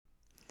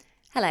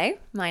Hello,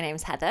 my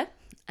name's Heather,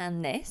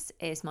 and this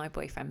is my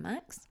boyfriend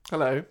Max.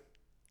 Hello.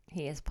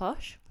 He is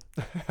posh.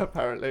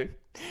 Apparently.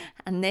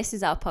 And this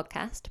is our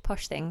podcast,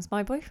 Posh Things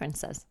My Boyfriend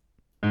Says.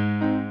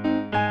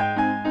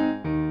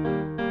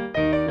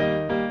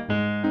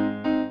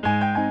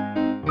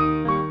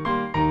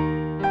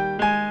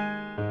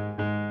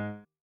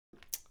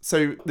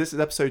 So this is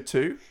episode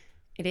 2.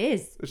 It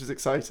is. Which is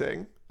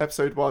exciting.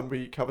 Episode 1,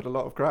 we covered a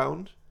lot of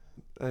ground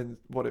and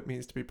what it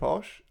means to be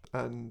posh,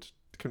 and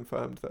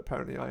confirmed that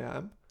apparently I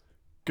am.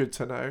 Good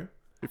to know.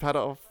 We've had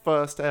our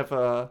first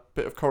ever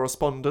bit of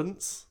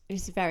correspondence.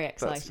 It's very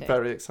exciting. That's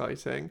very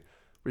exciting.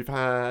 We've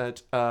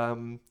had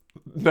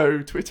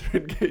no Twitter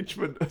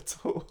engagement at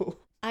all.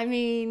 I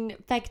mean,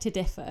 beg to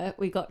differ.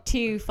 We got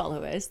 2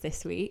 followers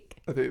this week.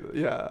 I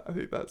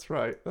think that's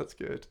right. That's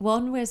good.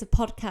 One was a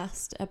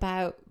podcast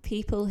about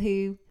people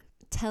who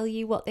tell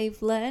you what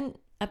they've learned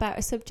about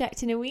a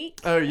subject in a week.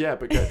 Oh yeah,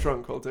 but get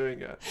drunk while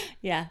doing it.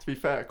 Yeah. To be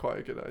fair, quite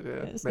a good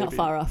idea. It's not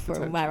far off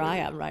from where I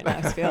am right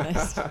now, to be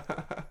honest.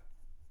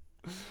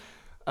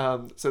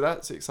 So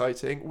that's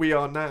exciting. We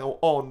are now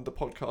on the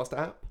podcast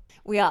app.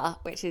 We are,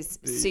 which is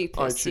The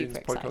super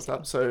iTunes podcast exciting.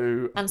 app.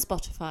 So And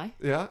Spotify.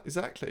 yeah,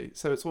 exactly.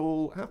 So it's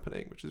all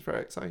happening, which is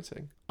very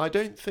exciting. I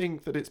don't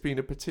think that it's been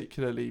a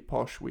particularly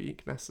posh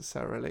week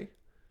necessarily.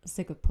 That's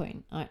a good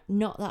point.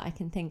 Not that I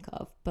can think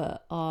of,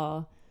 but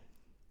our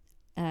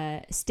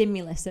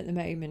stimulus at the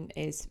moment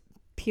is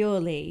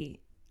purely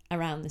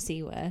around the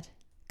C word,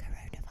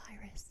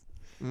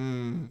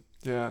 coronavirus.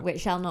 Yeah.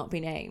 Which shall not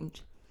be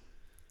named.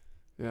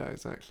 Yeah,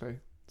 exactly.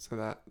 So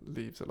that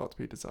leaves a lot to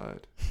be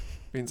desired.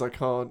 Means I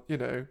can't,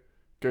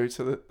 go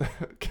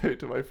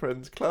to my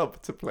friend's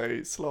club to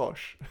play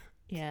slosh.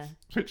 Yeah.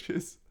 Which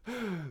is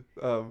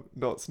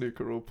not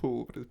snooker or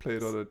pool, but is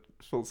played on a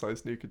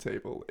full-size snooker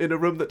table in a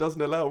room that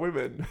doesn't allow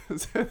women.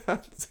 So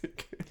that's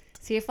good.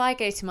 So if I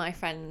go to my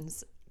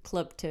friend's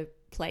club to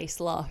play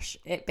slosh,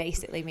 it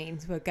basically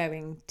means we're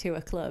going to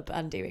a club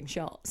and doing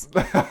shots.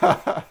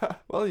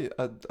 Well,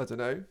 I don't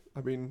know.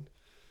 I mean,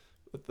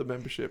 the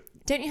membership.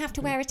 Don't you have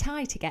to wear a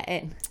tie to get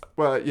in?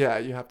 Well, yeah,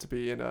 you have to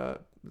be in a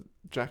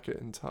jacket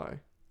and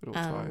tie at all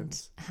And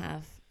times.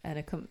 have an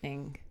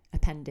accompanying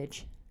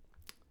appendage.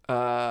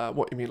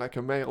 What you mean, like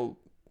a male?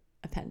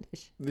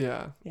 Appendage.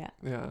 Yeah. Yeah.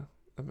 Yeah,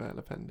 a male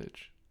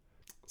appendage.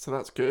 So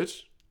that's good.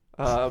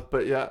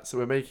 But yeah, so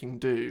we're making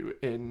do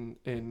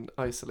in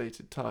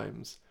isolated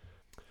times.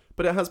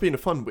 But it has been a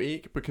fun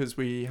week because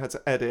we had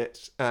to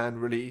edit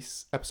and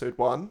release episode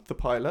 1, the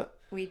pilot.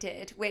 We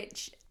did,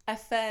 which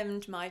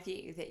affirmed my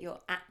view that you're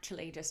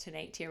actually just an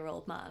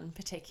 80-year-old man,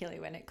 particularly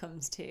when it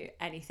comes to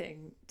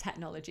anything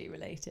technology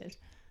related.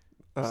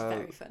 Which is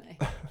very funny.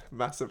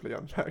 Massively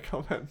unfair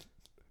comment.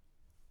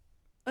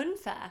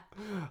 Unfair?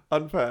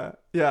 Unfair,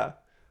 yeah.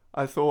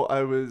 I thought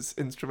I was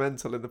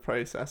instrumental in the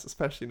process,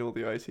 especially in all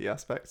the IT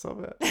aspects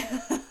of it.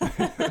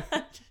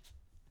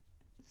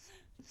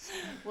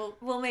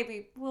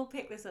 We'll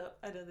pick this up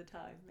another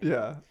time. Maybe.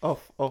 Yeah,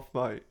 off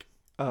mic.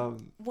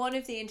 One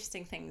of the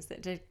interesting things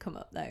that did come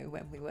up though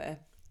when we were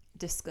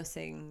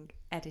discussing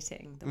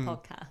editing the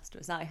podcast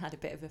was I had a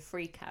bit of a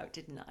freak out,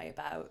 didn't I,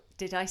 about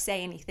did I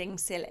say anything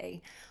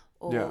silly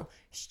or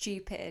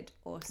stupid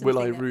or something? Will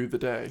I rue the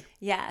day?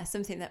 Yeah,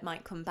 something that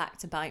might come back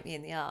to bite me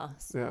in the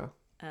arse. Yeah.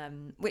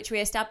 Which we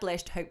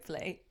established,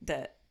 hopefully,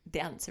 that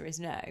the answer is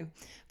no.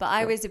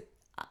 But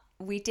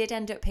we did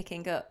end up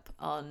picking up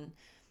on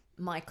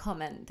my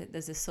comment that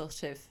there's a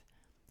sort of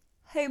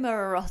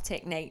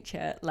homoerotic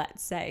nature,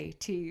 let's say,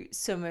 to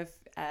some of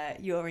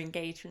your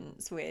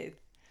engagements with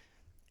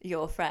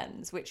your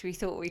friends, which we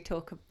thought we'd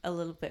talk a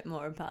little bit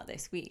more about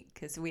this week,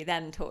 because we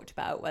then talked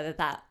about whether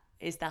that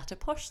a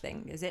posh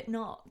thing, is it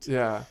not?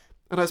 Yeah.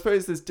 And I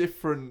suppose there's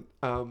different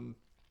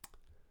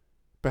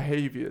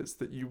behaviours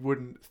that you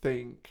wouldn't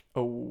think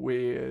are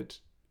weird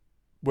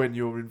when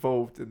you're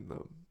involved in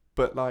them.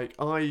 But like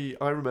I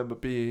remember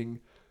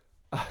being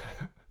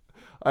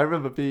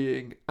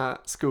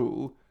at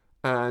school,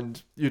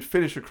 and you'd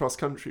finish a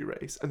cross-country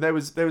race, and there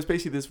was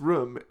basically this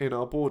room in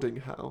our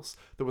boarding house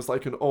that was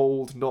like an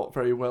old, not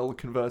very well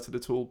converted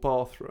at all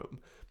bathroom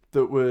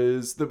that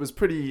was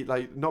pretty,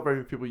 like, not very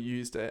many people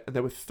used it, and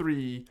there were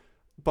 3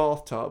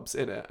 bathtubs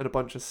in it and a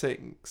bunch of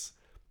sinks,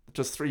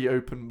 just 3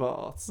 open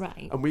baths.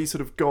 Right. And we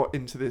sort of got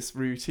into this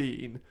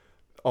routine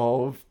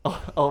of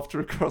after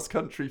a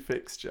cross-country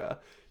fixture,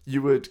 you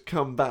would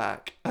come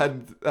back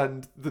and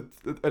the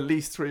at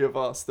least 3 of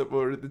us that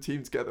were in the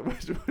team together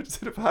would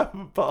sort of have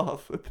a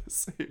bath at the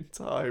same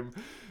time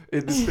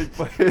in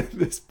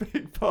this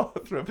big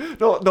bathroom.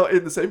 Not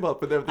in the same bath,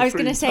 but there were the I was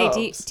going to say,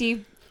 tubs. do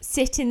you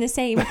sit in the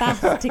same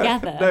bath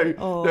together?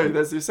 No,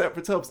 there's these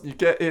separate tubs, and you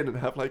get in and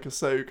have like a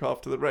soak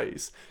after the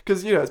race,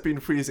 because it's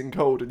been freezing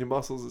cold and your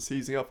muscles are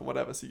seizing up and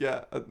whatever, so you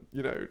get a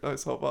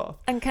nice hot bath.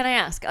 And can I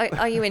ask,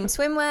 are you in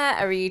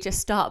swimwear, or are you just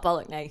start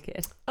bollock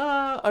naked?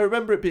 I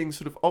remember it being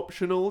sort of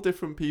optional.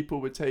 Different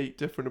people would take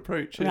different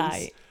approaches.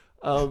 Right.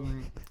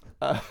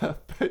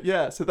 But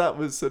yeah, so that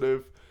was sort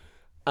of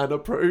an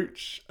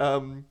approach.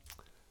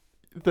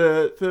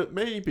 the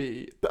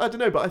maybe, I don't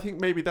know, but I think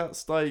maybe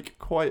that's like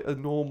quite a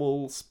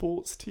normal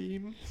sports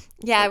team.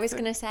 Yeah, I was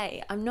going to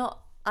say,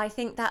 I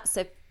think that's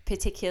a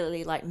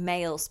particularly like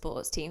male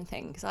sports team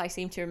thing, because I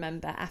seem to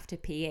remember after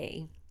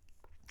PE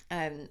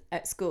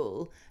at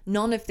school,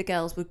 none of the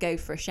girls would go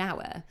for a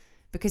shower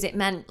because it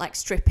meant like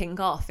stripping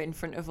off in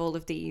front of all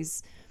of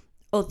these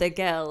other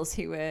girls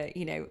who were,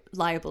 you know,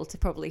 liable to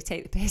probably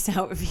take the piss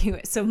out of you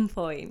at some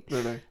point.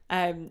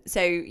 No.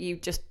 So you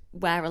just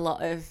wear a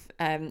lot of,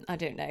 I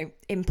don't know,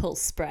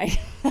 impulse spray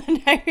and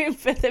hope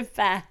for the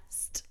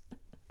best.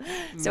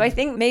 So I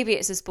think maybe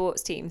it's a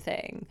sports team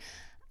thing.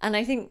 And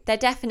I think there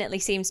definitely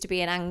seems to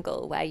be an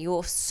angle where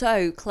you're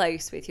so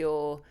close with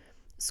your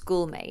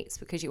schoolmates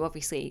because you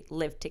obviously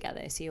live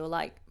together. So you're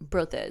like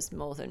brothers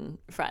more than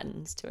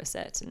friends to a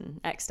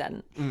certain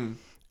extent.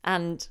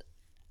 And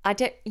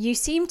you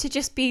seem to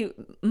just be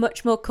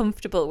much more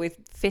comfortable with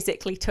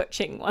physically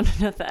touching one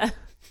another.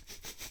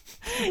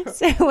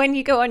 So when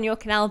you go on your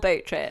canal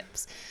boat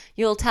trips,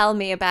 you'll tell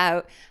me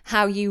about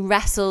how you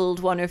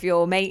wrestled one of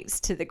your mates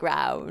to the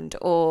ground,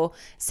 or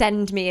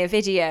send me a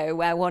video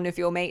where one of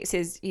your mates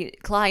is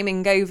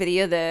climbing over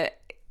the other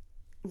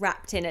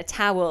wrapped in a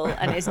towel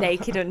and is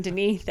naked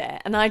underneath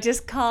it. And I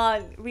just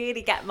can't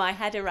really get my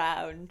head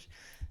around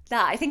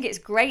that. I think it's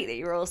great that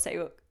you're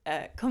also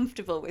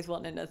comfortable with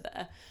one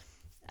another.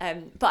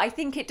 But I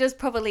think it does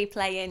probably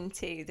play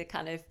into the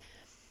kind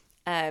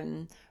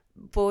of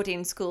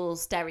boarding school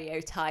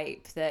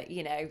stereotype that,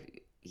 you know,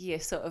 you're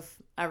sort of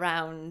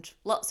around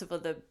lots of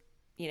other,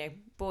 you know,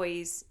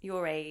 boys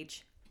your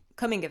age,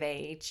 coming of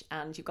age,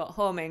 and you've got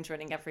hormones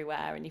running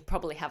everywhere, and you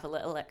probably have a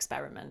little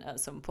experiment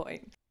at some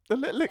point. A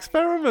little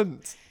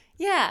experiment?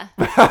 Yeah.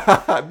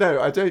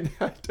 No, I don't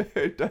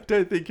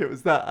think it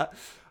was that.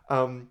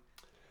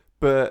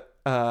 But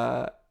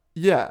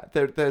yeah,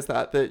 there's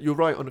that. You're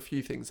right on a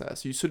few things there.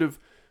 So you sort of,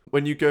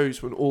 when you go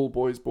to an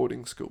all-boys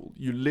boarding school,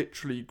 you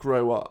literally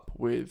grow up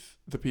with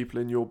the people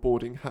in your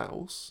boarding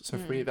house. So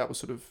for me, that was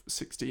sort of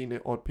 16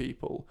 odd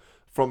people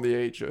from the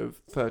age of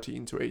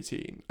 13 to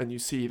 18. And you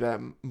see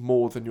them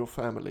more than your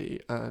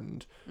family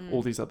and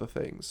all these other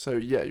things. So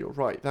yeah, you're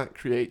right. That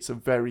creates a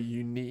very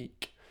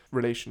unique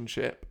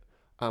relationship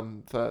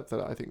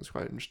that I think is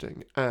quite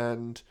interesting.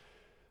 And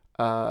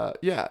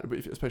yeah,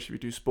 especially if you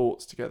do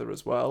sports together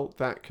as well,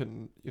 that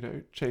can, you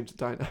know, change the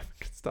dynamic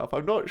and stuff.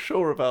 I'm not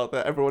sure about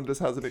that. Everyone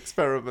just has an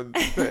experiment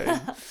thing.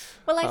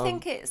 Well, I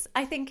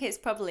think it's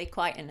probably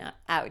quite an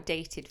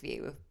outdated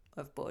view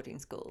of boarding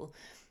school.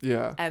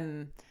 Yeah.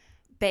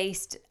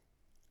 Based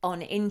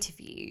on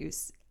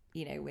interviews,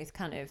 you know, with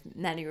kind of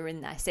men who are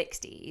in their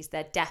 60s,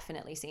 there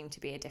definitely seemed to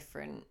be a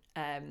different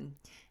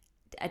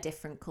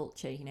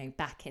culture, you know,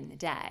 back in the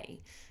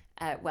day,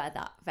 where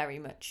that very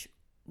much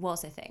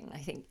was a thing. I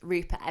think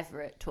Rupert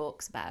Everett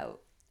talks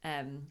about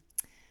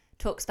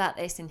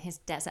this in his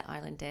Desert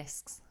Island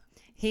Discs.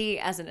 He,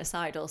 as an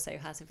aside, also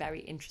has a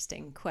very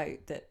interesting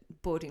quote that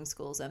boarding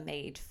schools are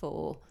made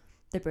for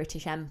the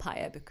British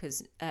Empire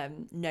because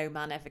no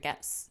man ever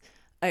gets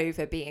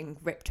over being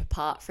ripped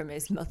apart from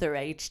his mother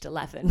aged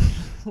 11,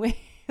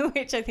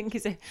 which I think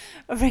is a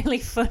really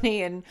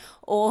funny and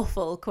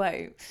awful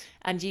quote.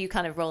 And you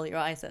kind of roll your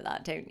eyes at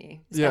that, don't you?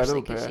 Especially yeah, a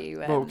little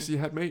bit. Well, because you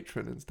had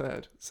matron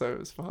instead, so it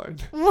was fine.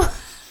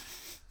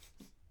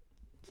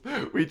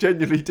 We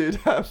genuinely did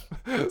have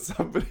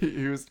somebody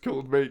who was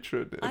called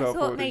matron in our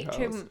boarding house. I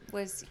thought matron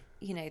was,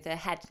 you know, the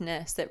head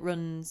nurse that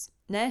runs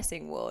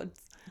nursing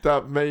wards.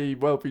 That may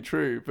well be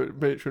true,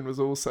 but matron was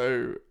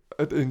also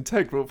an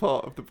integral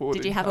part of the boarding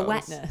house. Did you have a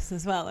wet nurse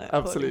as well?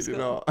 Absolutely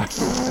not.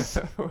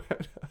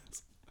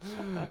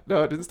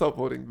 No, I didn't start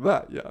boarding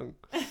that young.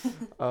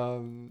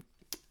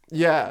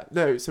 Yeah,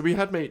 no, so we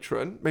had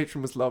matron.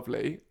 Matron was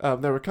lovely. There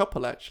were a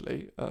couple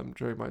actually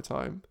during my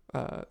time.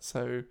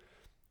 So,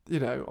 you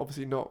know,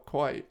 obviously not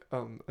quite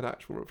an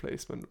actual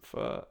replacement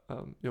for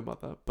your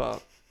mother,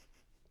 but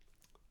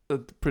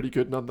pretty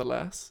good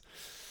nonetheless.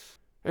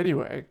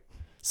 Anyway,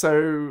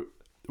 so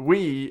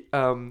we,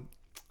 I'm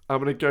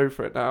going to go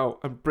for it now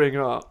and bring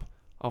up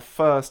our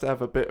first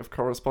ever bit of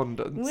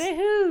correspondence.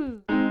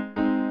 Woohoo!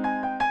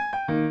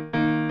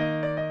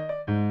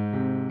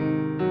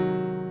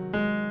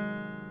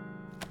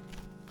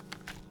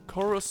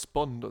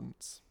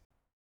 Correspondence.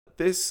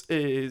 This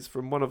is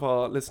from one of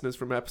our listeners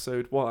from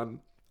episode 1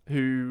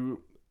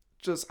 who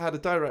just had a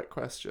direct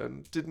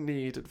question, didn't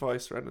need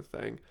advice or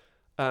anything,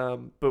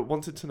 but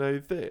wanted to know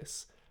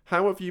this.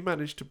 How have you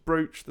managed to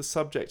broach the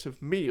subject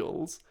of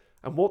meals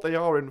and what they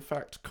are in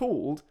fact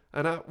called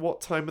and at what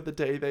time of the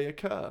day they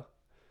occur?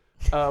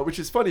 Which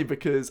is funny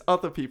because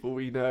other people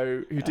we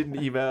know who didn't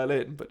email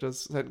in but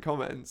just sent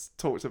comments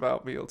talked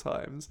about meal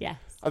times. Yes.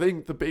 I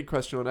think the big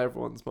question on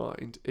everyone's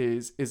mind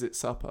is it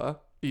supper?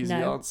 Easy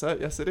answer.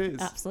 Yes, it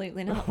is.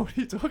 Absolutely not. What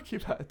are you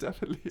talking about? It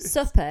definitely is.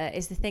 Supper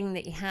is the thing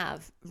that you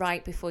have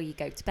right before you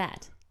go to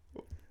bed.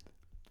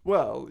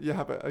 Well, you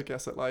have it, I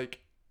guess, at like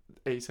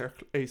 8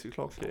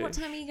 o'clock. What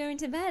time are you going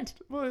to bed?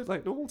 Well, it's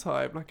like normal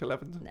time, like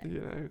 11. No.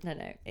 You know.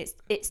 No.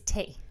 It's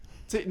tea.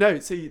 No,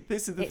 see,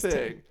 this is the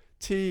thing.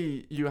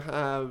 Tea you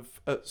have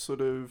at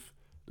sort of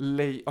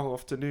late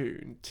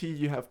afternoon, tea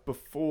you have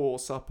before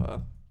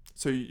supper.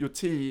 So your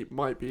tea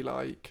might be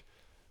like,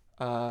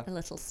 A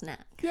little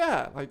snack.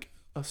 yeah, like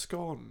a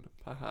scone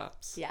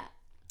perhaps. Yeah.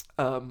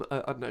 I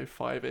don't know,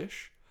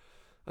 5ish,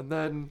 and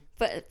then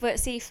But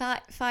see,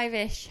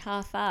 5ish,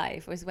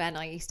 5:30 was when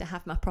I used to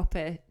have my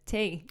proper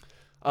tea.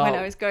 When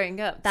I was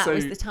growing up, that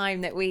was the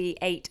time that we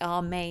ate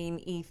our main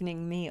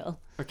evening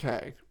meal.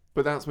 Okay,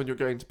 but that's when you're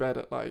going to bed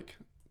at like,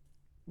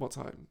 what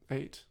time?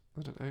 8?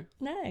 I don't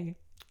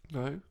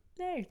know.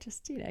 No,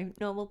 just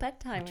normal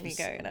bedtime when you're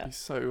going I'd up. be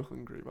so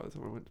hungry by the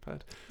time I went to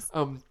bed.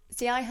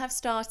 See, I have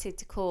started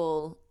to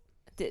call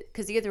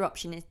because the other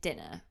option is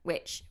dinner,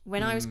 which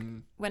when I was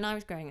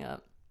growing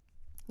up,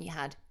 you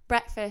had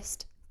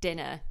breakfast,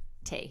 dinner,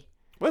 tea.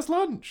 Where's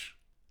lunch?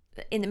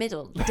 In the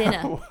middle,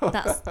 dinner.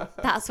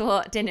 That's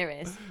what dinner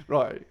is.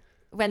 Right.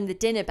 When the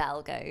dinner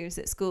bell goes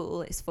at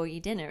school, it's for your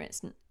dinner.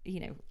 It's,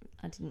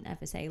 I didn't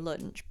ever say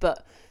lunch,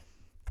 but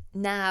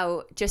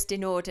now just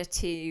in order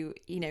to,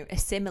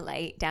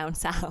 assimilate down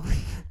south,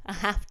 I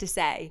have to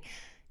say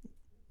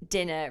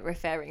dinner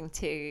referring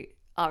to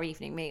our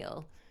evening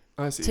meal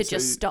I see. to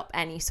just stop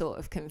any sort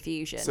of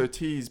confusion. So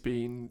tea's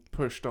been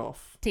pushed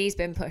off. Tea's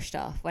been pushed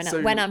off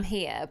when I'm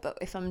here, but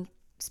if I'm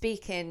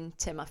speaking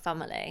to my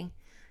family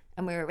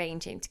and we're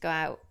arranging to go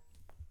out,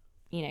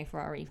 for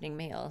our evening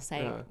meal,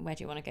 say, where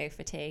do you want to go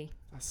for tea?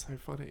 That's so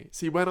funny.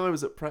 See, when I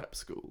was at prep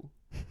school,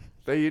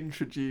 they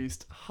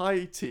introduced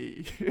high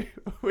tea,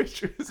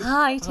 which was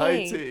high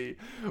tea,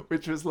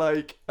 which was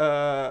like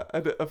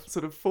a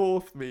sort of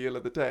fourth meal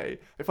of the day.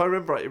 If I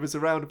remember right, it was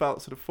around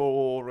about sort of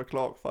 4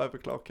 o'clock, 5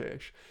 o'clock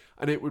ish,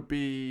 and it would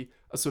be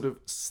a sort of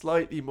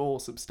slightly more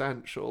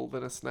substantial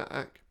than a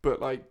snack, but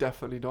like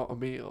definitely not a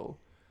meal.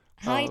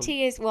 High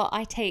tea is what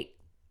I take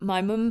my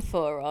mum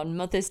for on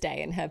Mother's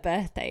Day and her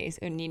birthdays,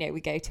 and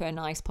we go to a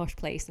nice posh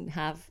place and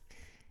have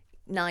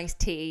nice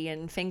tea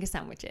and finger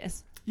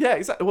sandwiches. Yeah,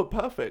 exactly. Well,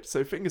 perfect.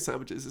 So finger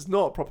sandwiches is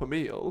not a proper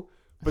meal,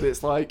 but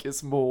it's like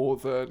it's more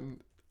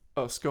than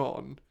a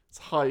scone. It's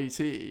high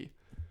tea,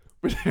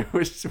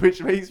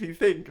 which makes me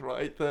think,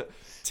 right, that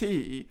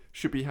tea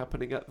should be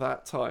happening at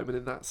that time and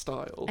in that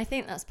style. I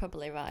think that's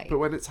probably right. But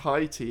when it's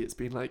high tea, it's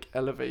been like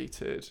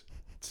elevated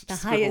to the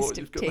highest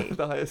of tea.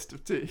 The highest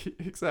of tea,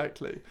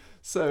 exactly.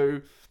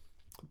 So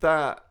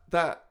that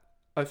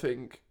I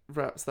think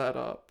wraps that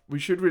up. We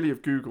should really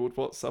have Googled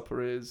what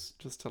supper is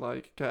just to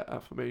like get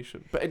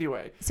affirmation. But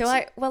anyway. So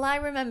I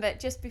remember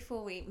just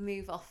before we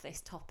move off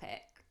this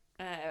topic,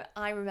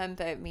 I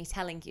remember me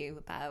telling you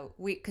about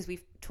because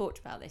we've talked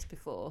about this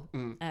before,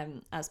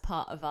 as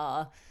part of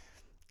our,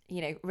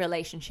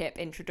 relationship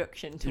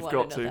introduction to one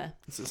another.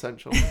 It's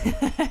essential.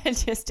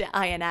 Just to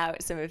iron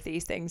out some of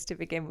these things to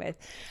begin with,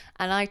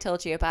 and I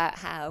told you about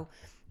how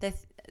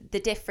the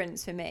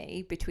difference for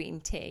me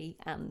between tea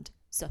and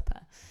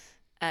supper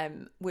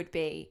would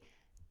be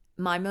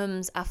my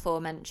mum's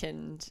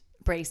aforementioned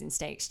braising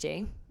steak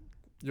stew,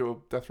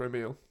 your death row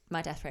meal,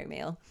 my death row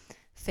meal,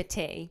 for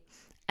tea,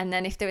 and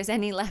then if there was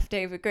any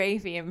leftover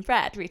gravy and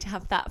bread, we'd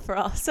have that for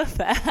our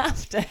supper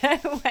after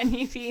when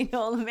you've eaten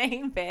all the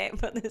main bit,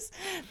 but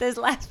there's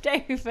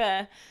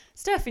leftover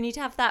stuff and you'd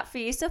have that for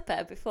your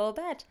supper before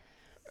bed.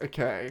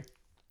 Okay.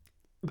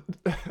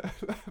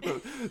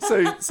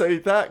 so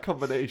that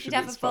combination you'd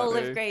have is a bowl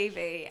funny. of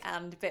gravy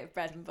and a bit of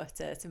bread and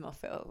butter to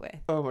muff it up with.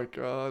 Oh my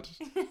god.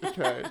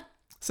 Okay.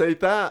 So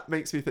that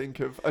makes me think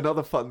of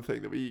another fun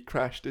thing that we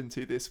crashed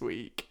into this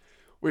week,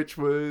 which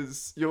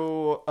was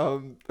your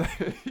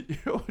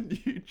your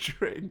new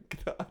drink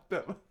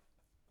that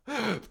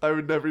I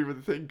would never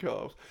even think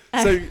of.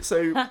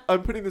 So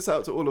I'm putting this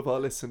out to all of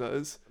our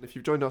listeners. If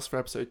you've joined us for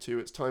episode 2,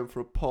 it's time for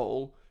a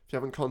poll. If you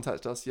haven't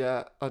contacted us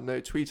yet, I don't know,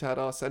 tweet at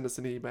us, send us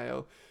an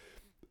email.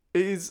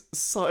 Is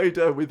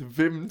cider with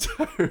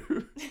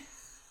Vimto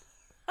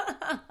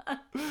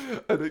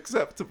an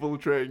acceptable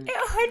drink?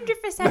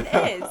 It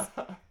 100% is.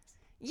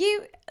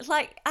 You,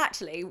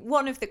 actually,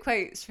 one of the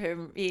quotes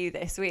from you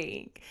this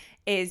week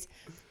is,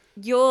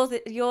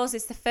 yours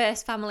is the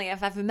first family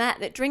I've ever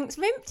met that drinks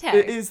Vimto.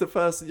 It is the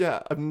first,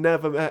 yeah. I've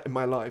never met in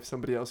my life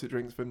somebody else who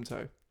drinks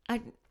Vimto.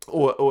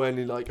 Or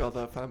any,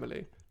 other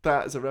family.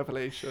 That is a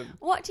revelation.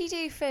 What do you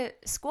do for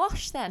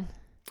squash, then?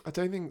 I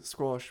don't think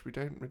squash, we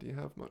don't really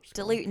have much squash.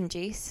 Diluting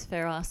juice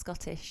for our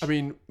Scottish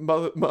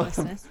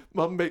listeners.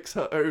 Mum makes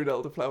her own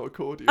elderflower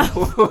cordial.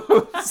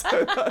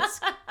 So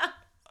that's...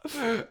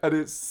 and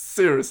it's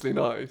seriously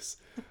nice.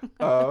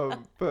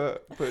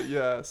 But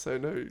yeah, so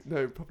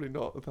no, probably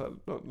not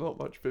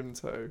much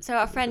Vimto. So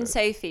our friend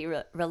Sophie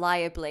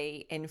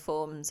reliably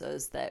informs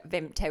us that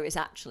Vimto is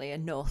actually a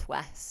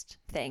Northwest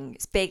thing.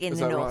 It's big in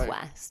the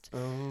Northwest.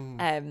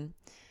 Right? Oh.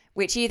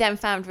 Which you then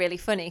found really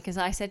funny because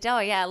I said, oh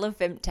yeah, I love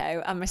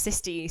Vimto and my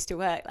sister used to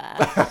work there.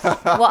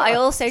 What I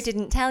also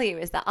didn't tell you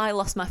is that I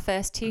lost my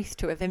first tooth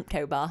to a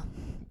Vimto bar.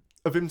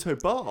 A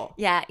Vimto bar?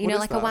 Yeah, you know,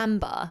 like that? a wham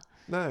bar.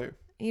 No.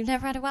 You've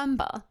never had a wham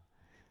bar?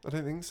 I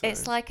don't think so.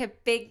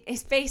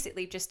 It's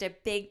basically just a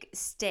big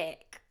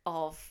stick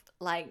of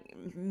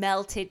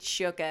melted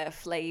sugar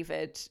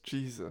flavoured.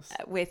 Jesus.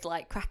 With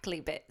crackly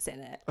bits in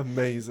it.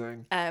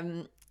 Amazing.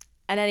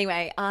 And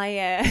anyway,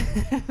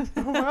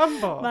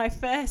 Wamba. my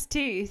first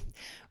tooth,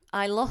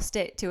 I lost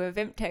it to a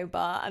Vimto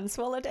bar and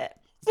swallowed it.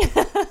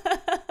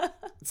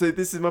 So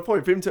this is my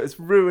point. Vimto is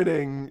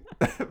ruining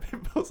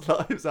people's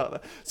lives out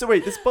there. So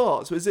wait, this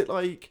bar, so is it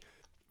like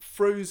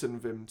frozen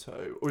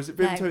Vimto? Or is it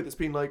Vimto No. that's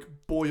been like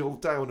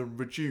boiled down and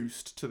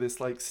reduced to this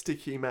like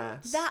sticky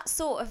mess? That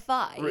sort of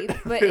vibe, Really?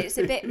 but it's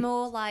a bit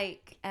more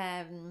like,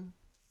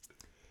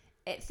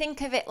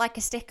 think of it like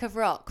a stick of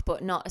rock,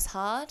 but not as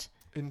hard.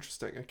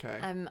 Interesting, okay.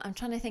 I'm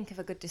trying to think of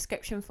a good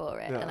description for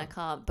it, Yeah. and I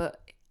can't,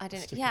 but I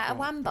don't know. Stick Yeah, of a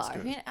rock, wambar. that's I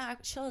good.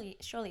 mean,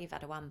 surely you've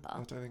had a I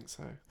wambar, don't think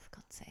so. for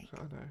God's sake.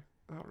 I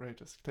know.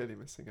 Outrageous. Clearly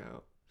missing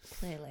out.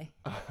 Clearly.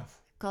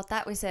 God,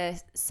 that was a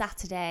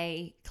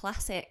Saturday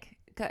classic.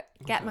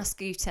 Get my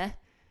scooter,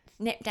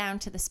 nip down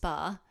to the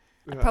spa.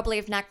 Yeah. I'd probably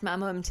have nagged my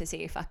mum to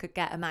see if I could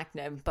get a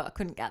Magnum, but I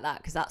couldn't get that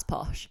because that's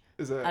posh.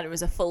 Is it? And it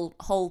was a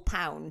whole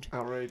pound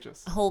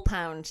Outrageous.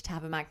 to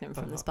have a Magnum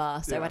from the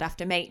spa. So Yeah. I'd have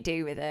to make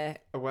do with a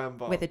A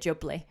wambar.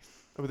 jubbly.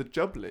 With a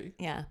jubbly?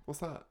 Yeah. What's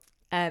that?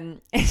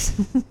 It's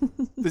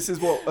This is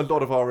what a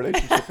lot of our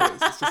relationship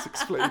is. It's just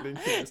explaining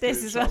things to this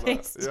each is what other.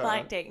 it's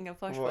like dating a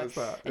posh What boy. is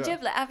that? A Yeah.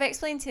 jubbly. I've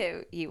explained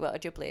to you what a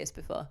jubbly is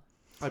before.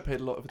 I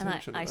paid a lot of An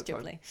attention ice at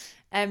that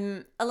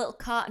jubbly. A little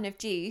carton of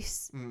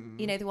juice. time.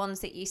 You know, the ones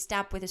that you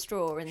stab with a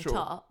straw in Sure. the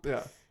top.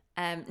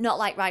 Yeah. Not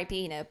like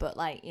Ribena, but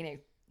like, you know,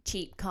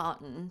 cheap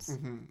cartons.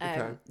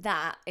 Okay.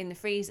 That in the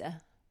freezer.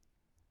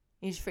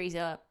 You just freeze it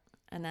up,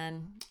 and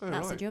then Oh,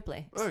 that's right. a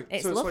jubbly. Oh,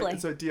 It's so lovely.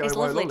 It's like DIY It's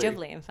lovely lolly.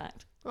 jubbly, in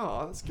fact.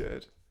 Oh, that's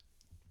good.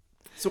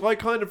 So I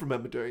kind of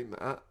remember doing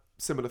that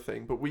similar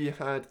thing, but we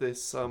had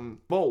this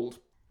mold.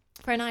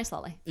 For an ice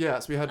lolly. Yeah,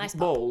 so we had Ice pop.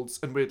 molds,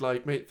 and we'd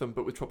like make them,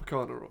 but with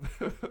Tropicana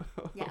on.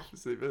 Yeah.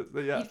 Obviously,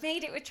 but yeah, You've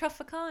made it with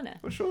Tropicana.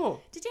 for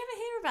sure. Did you ever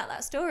hear about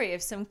that story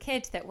of some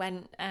kid that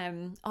went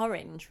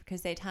orange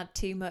because they'd had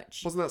too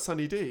much? Wasn't that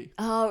Sunny D?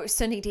 Oh, it was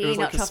Sunny It D, was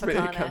not like a smear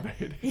Tropicana.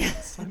 campaign. Yeah.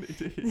 Sunny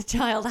D. The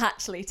child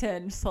actually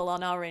turned full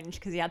on orange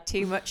because he had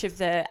too much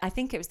of I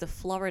think it was the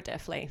Florida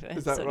flavour.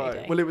 Is that Sunny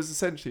right? D. Well, it was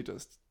essentially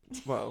just.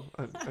 Well,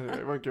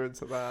 anyway, I won't go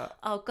into that.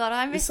 Oh God,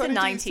 I miss the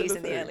Sunny D still 90s a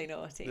and the thing? early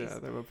noughties. Yeah,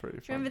 they were pretty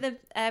Do you fun. remember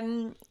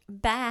the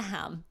bear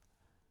ham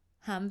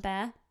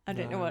bear? I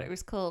don't know what No. it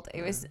was called.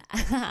 It was a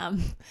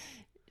ham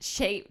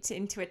shaped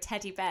into a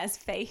teddy bear's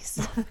face,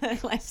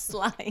 like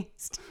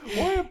sliced.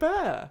 Why a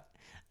bear?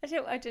 I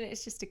don't know.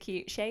 It's just a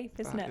cute shape,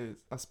 isn't That it? is,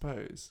 I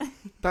suppose.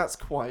 That's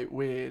quite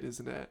weird,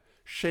 isn't it?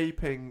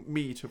 Shaping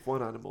meat of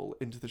one animal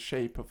into the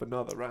shape of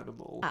another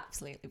animal.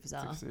 Absolutely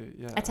bizarre.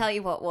 Yeah. I tell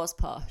you what was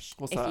posh.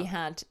 What's if that? you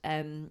had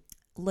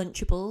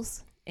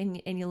Lunchables in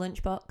your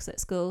lunchbox at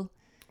school.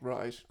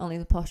 Right. Only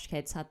the posh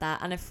kids had that,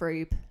 and a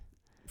froob.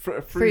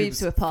 Froobs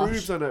Froobs were posh.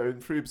 Froobs I know,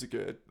 and Froobs are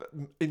good.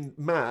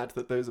 Mad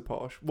that those are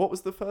posh. What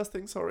was the first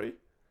thing? Sorry.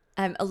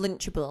 A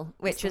Lunchable,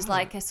 which What's was that?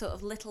 like a sort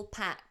of little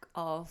pack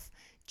of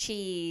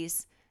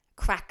cheese,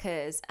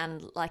 crackers,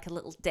 and like a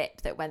little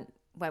dip that went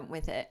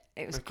with it.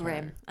 It was Okay.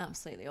 grim,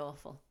 absolutely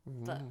awful.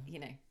 But you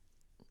know,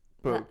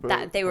 But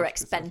that they were posh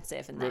kids are-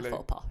 expensive and Really?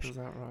 therefore posh. Is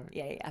that right?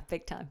 Yeah,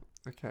 big time.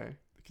 Okay.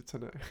 Good to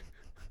know.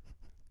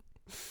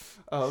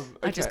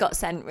 I just okay. got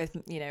sent with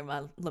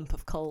my lump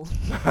of coal.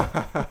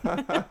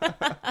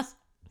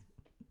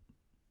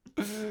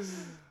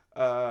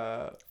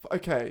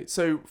 Okay,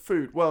 so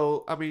food.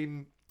 Well, I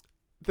mean,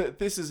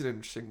 this is an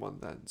interesting one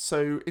then.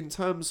 So, in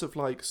terms of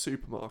like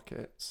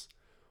supermarkets,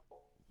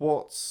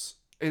 what's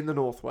in the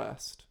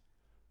Northwest,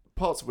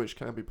 parts of which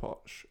can be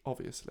posh,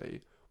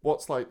 obviously.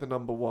 What's like the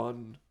number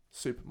one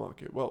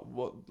supermarket?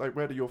 Well,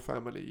 where do your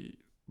family,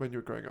 when you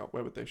were growing up,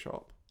 where would they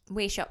shop?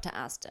 We shopped at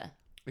Asda.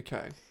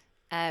 Okay.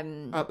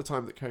 Mm. At the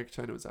time that Kerry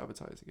Katona was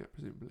advertising it,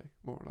 presumably,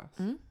 more or less.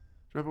 Do you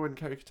remember when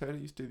Kerry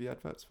Katona used to do the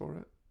adverts for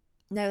it?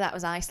 No, that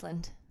was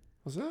Iceland.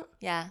 Was it?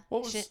 Yeah.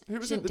 What was? Who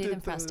was she it didn't that do them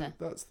did for Asda.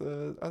 That's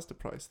the Asda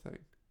price thing.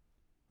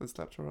 And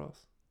slapped her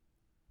ass.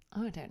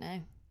 Oh, I don't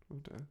know. Oh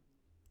dear.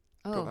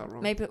 Oh, that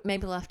wrong. maybe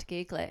we'll have to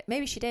Google it.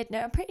 Maybe she did. No,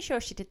 I'm pretty sure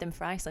she did them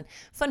for Iceland.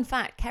 Fun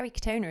fact: Kerry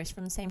Katona is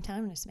from the same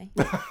town as me.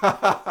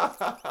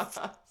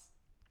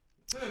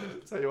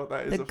 Tell you what,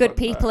 that is The a good fun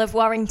people fact. of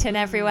Warrington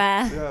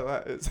everywhere. Yeah,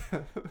 that is.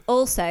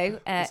 Also,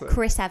 So-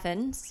 Chris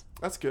Evans,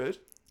 That's good.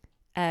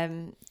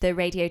 the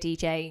radio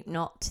DJ,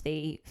 not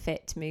the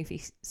fit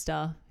movie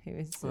star who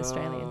is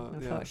Australian, yeah.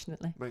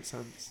 unfortunately. Makes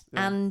sense.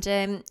 Yeah.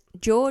 And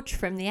George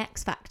from the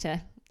X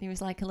Factor. He was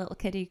like a little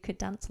kid who could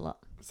dance a lot.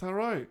 Is that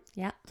right?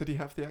 Yeah. Did he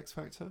have the X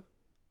Factor?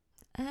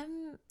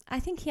 I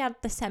think he had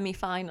the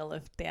semi-final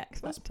of the X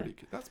That's Factor. pretty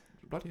good. That's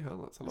bloody hell.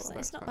 That's a lot of It's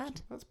X not Factor.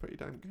 bad. That's pretty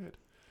damn good.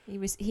 He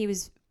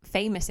was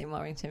famous in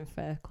Warrington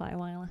for quite a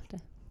while after.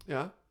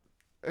 Yeah.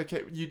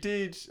 Okay. You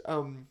did.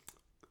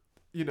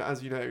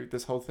 As you know,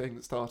 this whole thing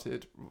that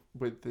started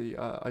with the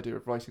idea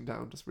of writing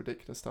down just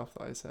ridiculous stuff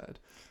that I said.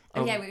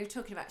 Oh yeah, we were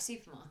talking about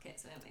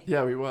supermarkets, weren't we?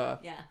 Yeah, we were.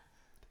 Yeah.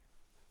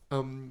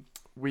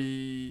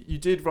 You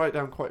did write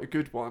down quite a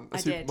good one, a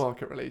I did.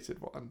 supermarket related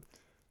one.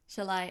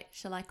 Shall I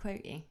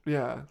quote you?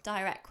 Yeah.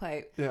 Direct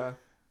quote Yeah.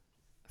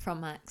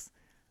 from Max.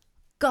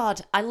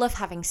 God, I love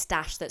having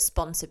stash that's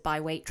sponsored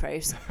by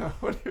Waitrose.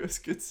 Well, it was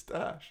good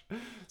stash.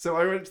 So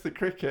I went to the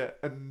cricket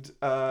and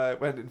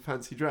went in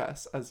fancy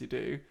dress, as you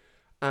do.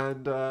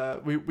 And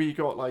we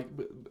got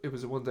it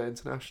was a 1 day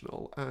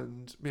international,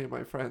 and me and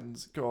my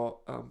friends got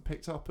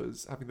picked up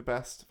as having the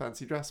best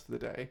fancy dress for the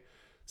day.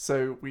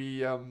 So we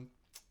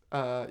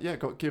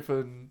got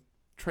given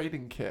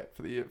training kit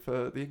for the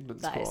England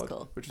That squad, is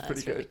cool. which is That's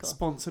pretty good. really cool.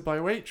 Sponsored by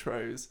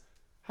Waitrose.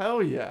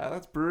 Hell yeah,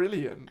 that's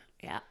brilliant.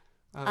 Yeah.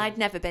 I'd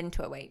never been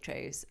to a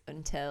Waitrose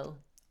until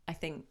I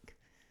think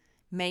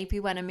maybe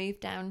when I moved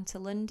down to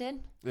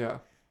London. Yeah.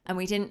 And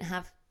we didn't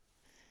have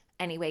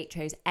any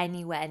Waitrose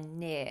anywhere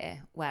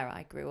near where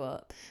I grew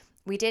up.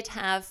 We did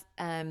have,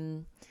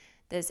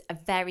 there's a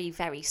very,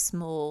 very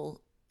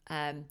small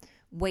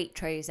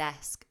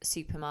Waitrose-esque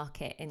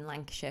supermarket in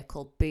Lancashire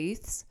called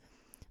Booths.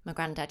 My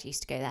granddad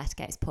used to go there to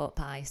get his pork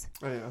pies.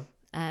 Oh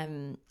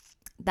yeah.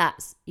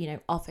 That's,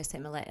 of a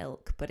similar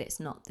ilk, but it's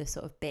not the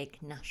sort of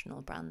big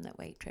national brand that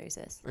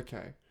Waitrose is.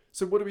 Okay.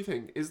 So what do we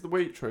think? Is the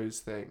Waitrose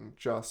thing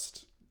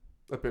just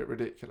a bit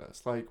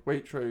ridiculous? Like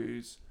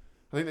Waitrose,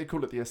 I think they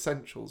call it the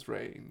Essentials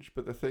range,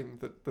 but the thing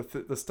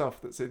that the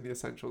stuff that's in the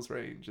Essentials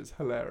range is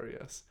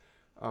hilarious.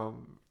 I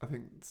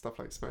think stuff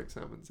like smoked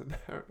salmon's in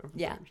there,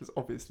 Yeah, which is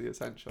obviously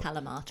essential.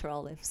 Kalamata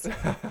olives.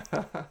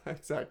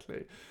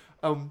 Exactly.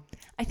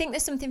 I think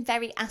there's something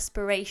very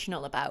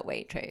aspirational about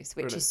Waitrose,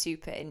 which Really? is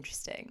super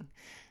interesting.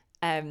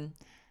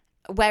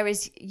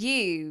 Whereas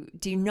you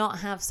do not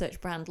have such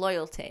brand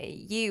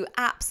loyalty.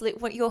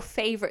 What your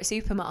favourite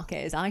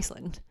supermarket is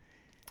Iceland.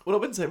 Well, I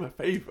wouldn't say my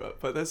favourite,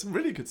 but there's some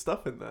really good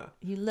stuff in there.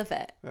 You love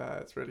it. Yeah,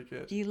 it's really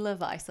good. You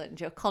love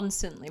Iceland. You're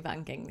constantly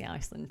banging the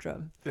Iceland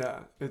drum. Yeah,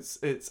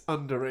 it's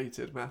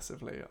underrated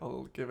massively.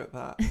 I'll give it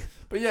that.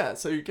 But yeah,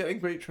 so getting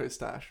Waitrose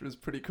stash was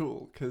pretty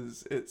cool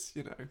because it's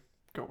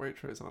got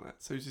Waitrose on it.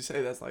 So as you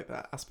say, there's like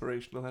that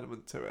aspirational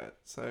element to it.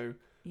 So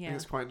I think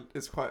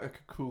it's quite a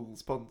cool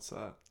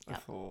sponsor. I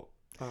thought.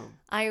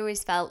 I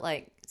always felt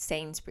like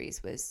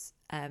Sainsbury's was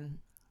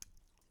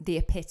the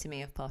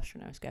epitome of posh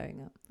when I was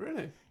growing up.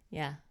 Really?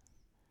 Yeah.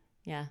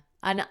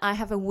 And I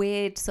have a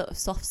weird sort of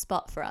soft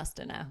spot for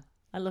Asda now.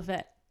 I love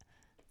it.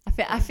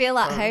 I feel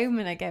at home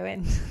when I go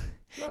in.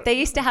 They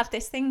used to have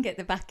this thing at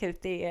the back of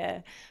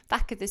the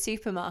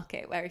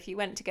supermarket where if you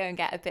went to go and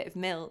get a bit of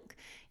milk,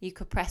 you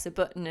could press a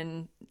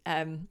button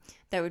and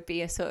there would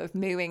be a sort of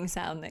mooing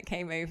sound that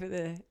came over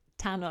the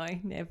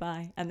tannoy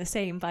nearby, and the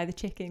same by the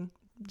chicken's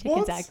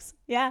eggs.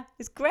 Yeah,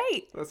 it's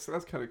great. That's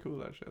kind of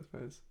cool actually, I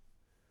suppose.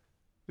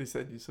 They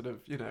said you sort of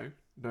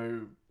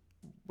know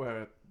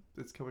where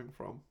it's coming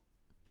from,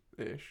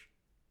 ish.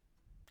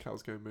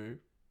 Cows go moo.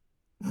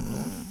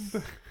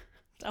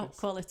 Top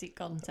quality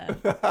content.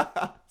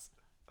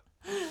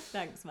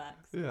 Thanks,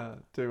 Max. Yeah,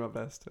 doing my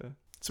best here.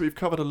 So we've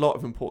covered a lot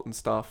of important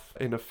stuff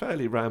in a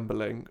fairly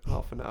rambling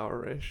half an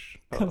hour-ish.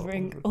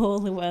 Covering all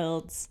the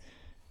world's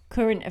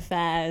current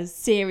affairs,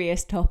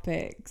 serious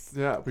topics.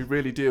 Yeah, we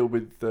really deal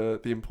with the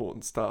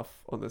important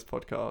stuff on this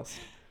podcast.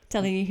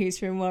 Telling you who's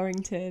from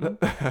Warrington.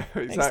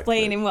 Exactly.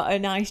 Explaining what a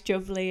nice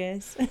jubbly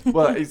is.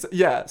 Well,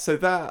 so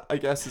that, I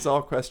guess, is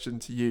our question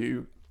to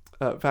you,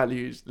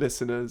 valued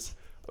listeners.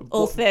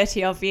 All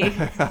 30 of you.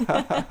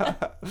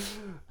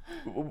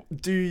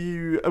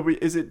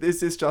 Is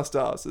this just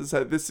us?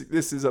 So this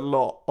is a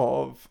lot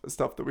of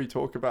stuff that we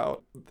talk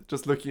about,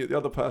 just looking at the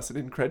other person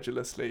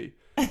incredulously.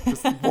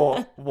 Just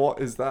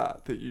what is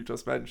that you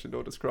just mentioned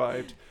or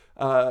described?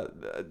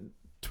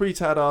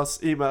 Tweet at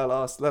us, email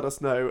us, let us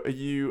know. Are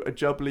you a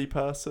jubbly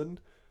person?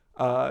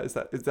 Is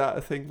that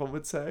a thing one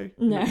would say?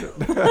 No.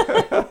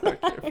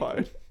 Okay,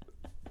 fine.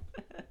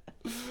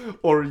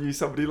 Or are you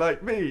somebody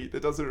like me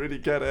that doesn't really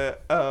get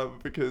it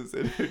because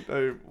they don't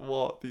know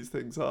what these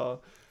things are?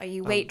 Are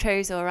you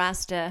Waitrose or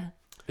Asda?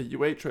 Are you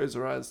Waitrose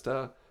or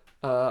Asda?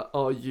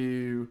 Are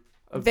you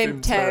a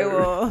Vimto?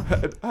 Or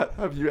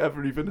have you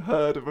ever even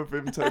heard of a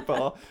Vimto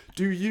bar?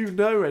 Do you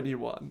know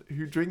anyone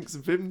who drinks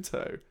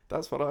Vimto?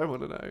 That's what I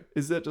want to know.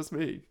 Is it just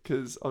me?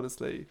 Because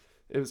honestly,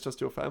 it was just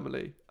your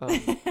family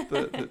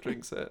that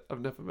drinks it.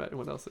 I've never met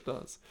anyone else that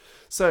does.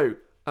 So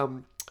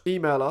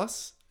email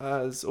us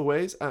as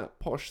always at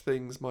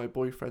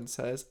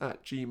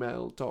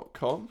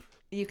poshthingsmyboyfriendsays@gmail.com.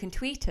 You can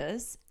tweet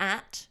us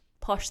at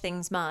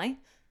poshthingsmy.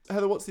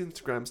 Heather, what's the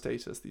Instagram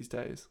status these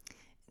days?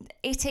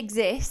 It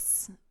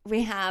exists.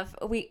 We now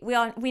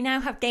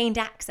have gained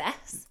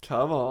access.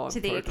 Come on, to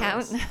the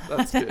progress. account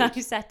That's that good.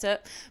 I set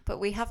up, but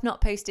we have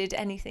not posted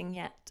anything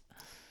yet.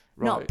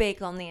 Right. Not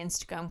big on the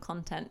Instagram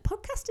content.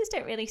 Podcasters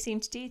don't really seem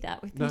to do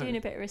that. We've been doing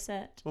a bit of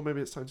research. Well, maybe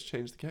it's time to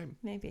change the game.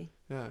 Maybe.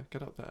 Yeah,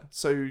 get up there.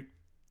 So,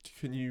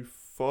 can you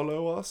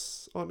follow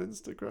us on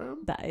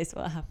Instagram? That is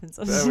what happens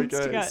on There we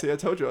Instagram. go. See, I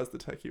told you I was the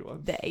techie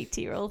one. The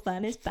 80-year-old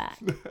man is back.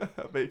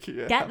 Making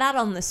it Get happen. that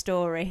on the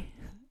story,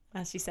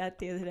 as you said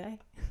the other day.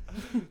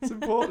 It's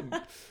important.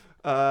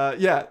 So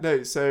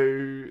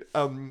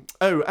and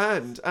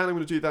I'm going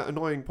to do that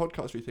annoying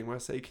podcastery thing where I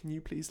say, can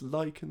you please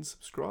like and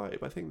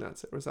subscribe? I think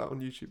that's it. Or is that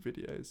on YouTube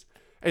videos?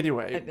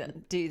 Anyway,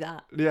 do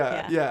that.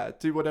 yeah,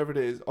 do whatever it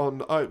is.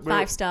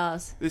 5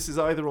 stars. This is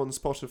either on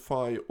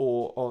Spotify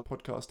or on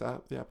podcast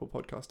app, the Apple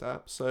Podcast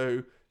app.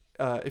 So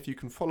if you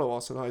can follow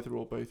us on either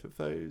or both of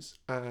those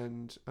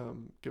and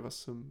give us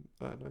some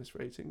nice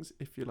ratings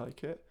if you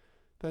like it,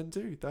 then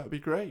do. That would be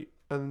great.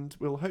 And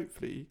we'll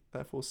hopefully,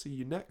 therefore, see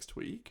you next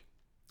week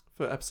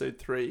for episode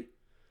 3,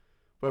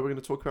 where we're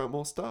going to talk about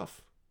more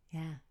stuff.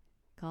 Yeah.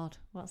 God,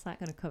 what's that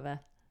going to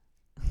cover?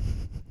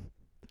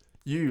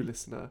 You,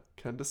 listener,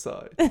 can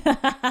decide.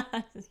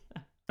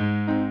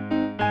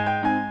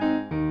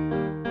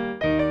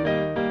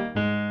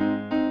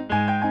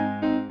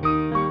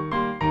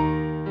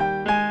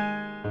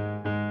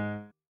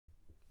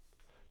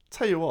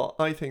 Tell you what,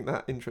 I think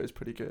that intro is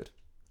pretty good.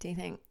 Do you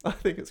think? I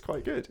think it's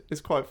quite good.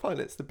 It's quite fun.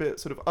 It's the bit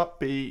sort of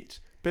upbeat,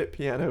 bit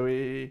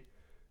piano-y.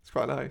 It's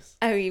quite nice.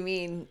 Oh, you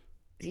mean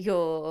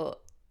your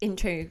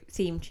intro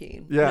theme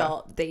tune, Yeah.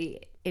 not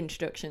the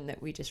introduction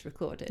that we just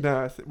recorded?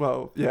 No,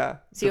 well, yeah.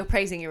 So you're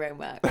praising your own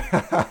work.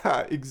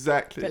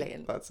 Exactly.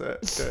 Brilliant. That's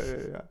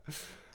it. Yeah.